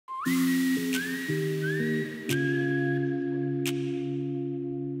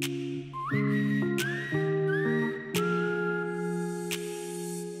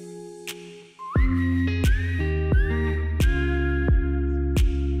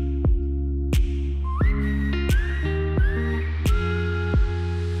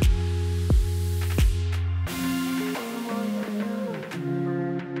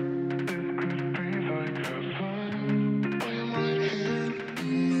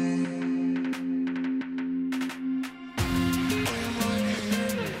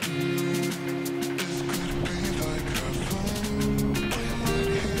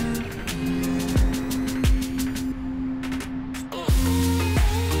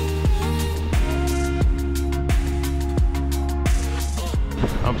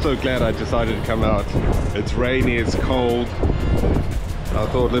I'm so glad I decided to come out. It's rainy, it's cold. I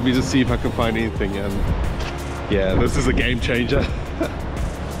thought, let me just see if I can find anything, and yeah, this is a game changer.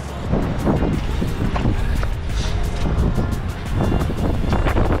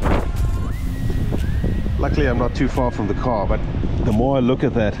 Luckily I'm not too far from the car, but the more I look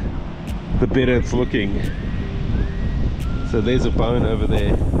at that, the better it's looking. So there's a bone over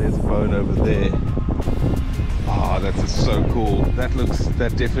there, there's a bone over there. Oh, that's just so cool. That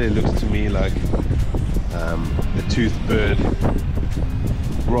definitely looks to me like a toothed bird,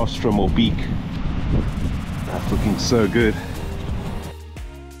 rostrum or beak. That's looking so good.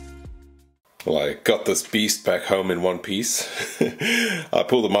 Well, I got this beast back home in one piece. I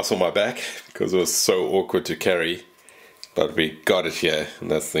pulled the muscle on my back because it was so awkward to carry, but we got it here, and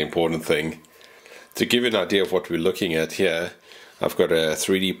that's the important thing. To give you an idea of what we're looking at here, I've got a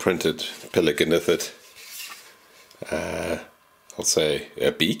 3D printed Pelagornis, I'll say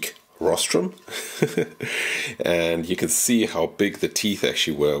a beak, rostrum, and you can see how big the teeth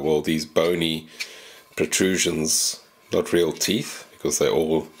actually were. Well, these bony protrusions, not real teeth, because they're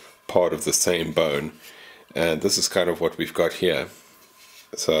all part of the same bone, and this is kind of what we've got here.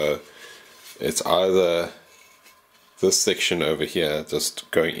 So it's either this section over here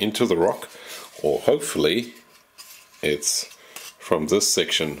just going into the rock, or hopefully it's from this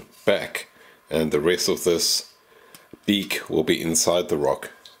section back and the rest of this beak will be inside the rock.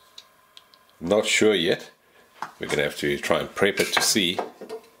 Not sure yet. We're gonna have to try and prep it to see.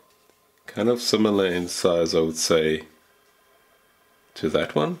 Kind of similar in size, I would say, to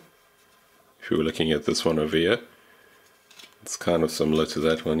that one. If you were looking at this one over here, it's kind of similar to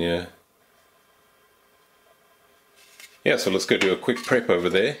that one, yeah. Yeah, so let's go do a quick prep over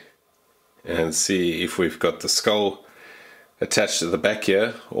there and see if we've got the skull attached to the back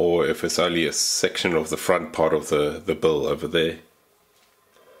here, or if it's only a section of the front part of the bill over there.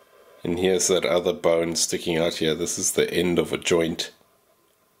 And here's that other bone sticking out here. This is the end of a joint.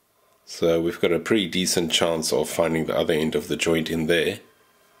 So we've got a pretty decent chance of finding the other end of the joint in there.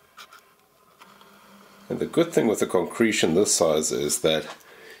 And the good thing with the concretion this size is that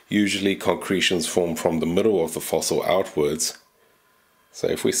usually concretions form from the middle of the fossil outwards. So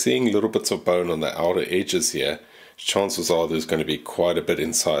if we're seeing little bits of bone on the outer edges here, chances are there's going to be quite a bit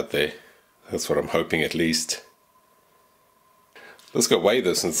inside there. That's what I'm hoping, at least. Let's go weigh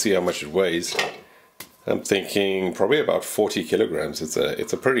this and see how much it weighs. I'm thinking probably about 40 kilograms. It's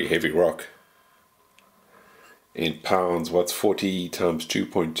a pretty heavy rock. In pounds, what's 40 times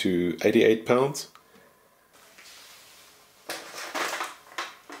 2.2? 88 pounds?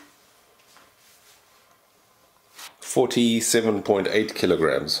 $47.8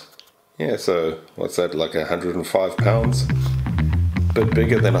 kilograms. Yeah, so what's that, like 105 pounds? A bit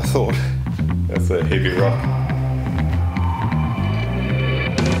bigger than I thought. That's a heavy rock.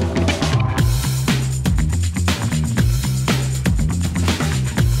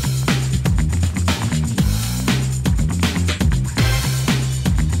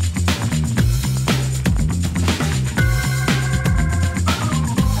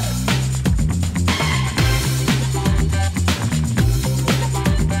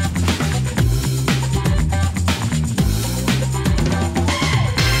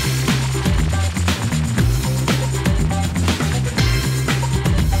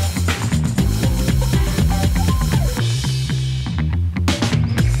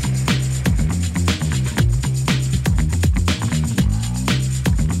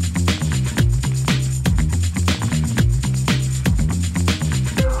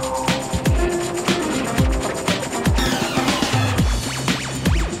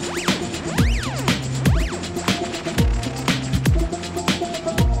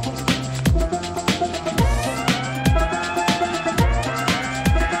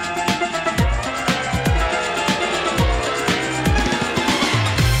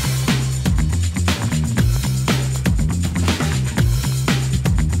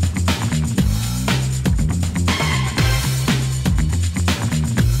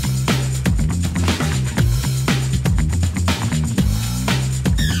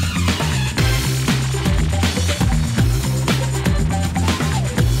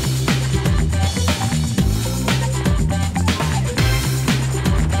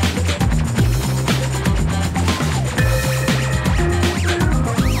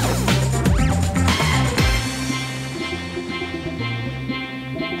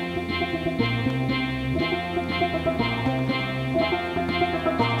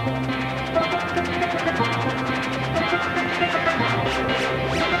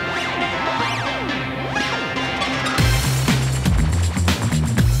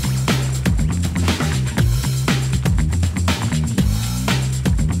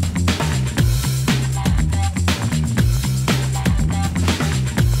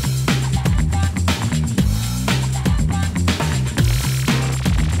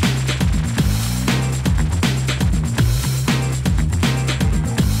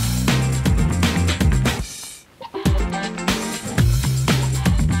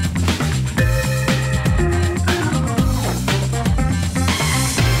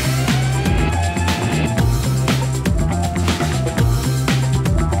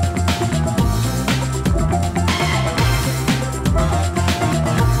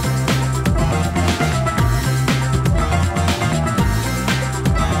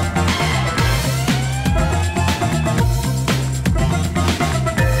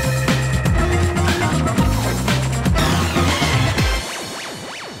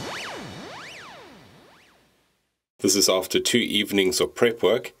 This is after 2 evenings of prep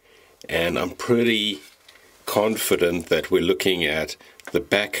work, and I'm pretty confident that we're looking at the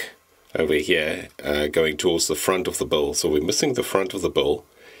back over here going towards the front of the bill. So we're missing the front of the bill,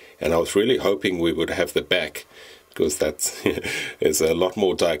 and I was really hoping we would have the back, because that's is a lot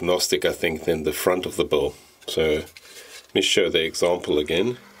more diagnostic, I think, than the front of the bill. So let me show the example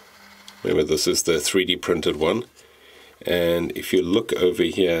again. Remember, this is the 3D printed one, and if you look over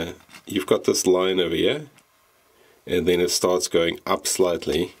here, you've got this line over here, and then it starts going up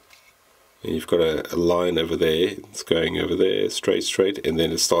slightly, and you've got a line over there, it's going over there, straight, and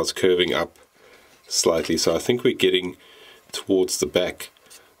then it starts curving up slightly. So I think we're getting towards the back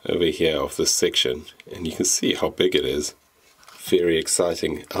over here of this section, and you can see how big it is. Very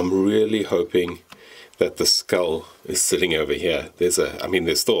exciting. I'm really hoping that the skull is sitting over here. There's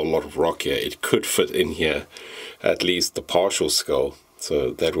still a lot of rock here. It could fit in here, at least the partial skull. So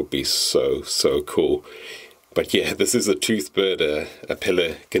that would be so cool. But yeah, this is a toothed bird, a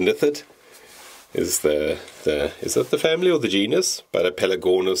Pelagornis. Is it the family or the genus? But a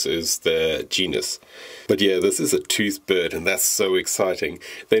Pelagornis is the genus. But yeah, this is a toothed bird, and that's so exciting.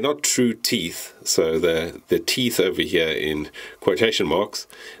 They're not true teeth, so the teeth over here in quotation marks,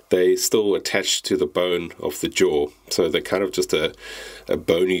 they still attached to the bone of the jaw. So they're kind of just a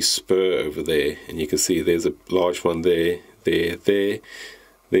bony spur over there, and you can see there's a large one there.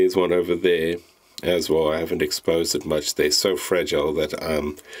 There's one over there as well. I haven't exposed it much. They're so fragile that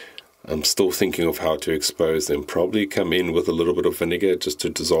I'm still thinking of how to expose them. Probably come in with a little bit of vinegar just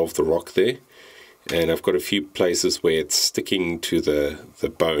to dissolve the rock there. And I've got a few places where it's sticking to the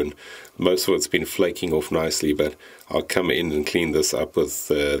bone. Most of it's been flaking off nicely, but I'll come in and clean this up with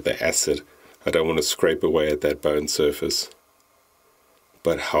the acid. I don't want to scrape away at that bone surface.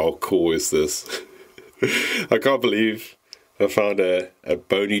 But how cool is this? I can't believe I found a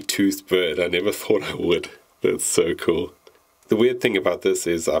bony toothed bird. I never thought I would. That's so cool. The weird thing about this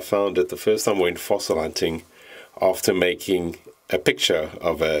is I found it the first time I went fossil hunting after making a picture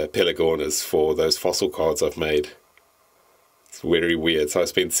of a Pelagornis for those fossil cards I've made. It's very weird. So I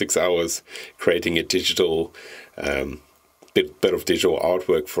spent 6 hours creating a digital bit of digital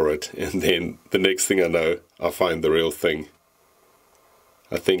artwork for it, and then the next thing I know, I find the real thing.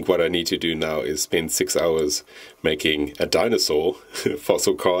 I think what I need to do now is spend 6 hours making a dinosaur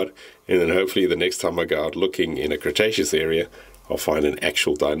fossil card, and then hopefully the next time I go out looking in a Cretaceous area, I'll find an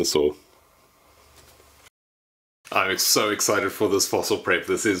actual dinosaur. I'm so excited for this fossil prep.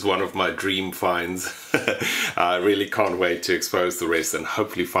 This is one of my dream finds. I really can't wait to expose the rest and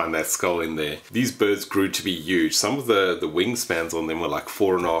hopefully find that skull in there. These birds grew to be huge. Some of the wingspans on them were like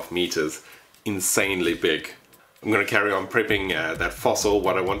 4.5 meters. Insanely big. I'm going to carry on prepping that fossil.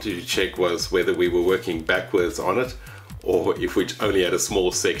 What I wanted to check was whether we were working backwards on it, or if we only had a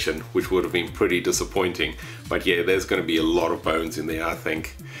small section, which would have been pretty disappointing. But yeah, there's going to be a lot of bones in there, I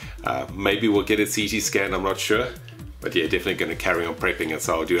think. Maybe we'll get a CT scan, I'm not sure. But yeah, definitely going to carry on prepping it,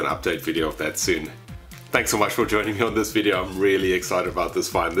 so I'll do an update video of that soon. Thanks so much for joining me on this video. I'm really excited about this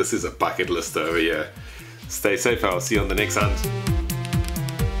find. This is a bucket list over here. Stay safe, I'll see you on the next hunt.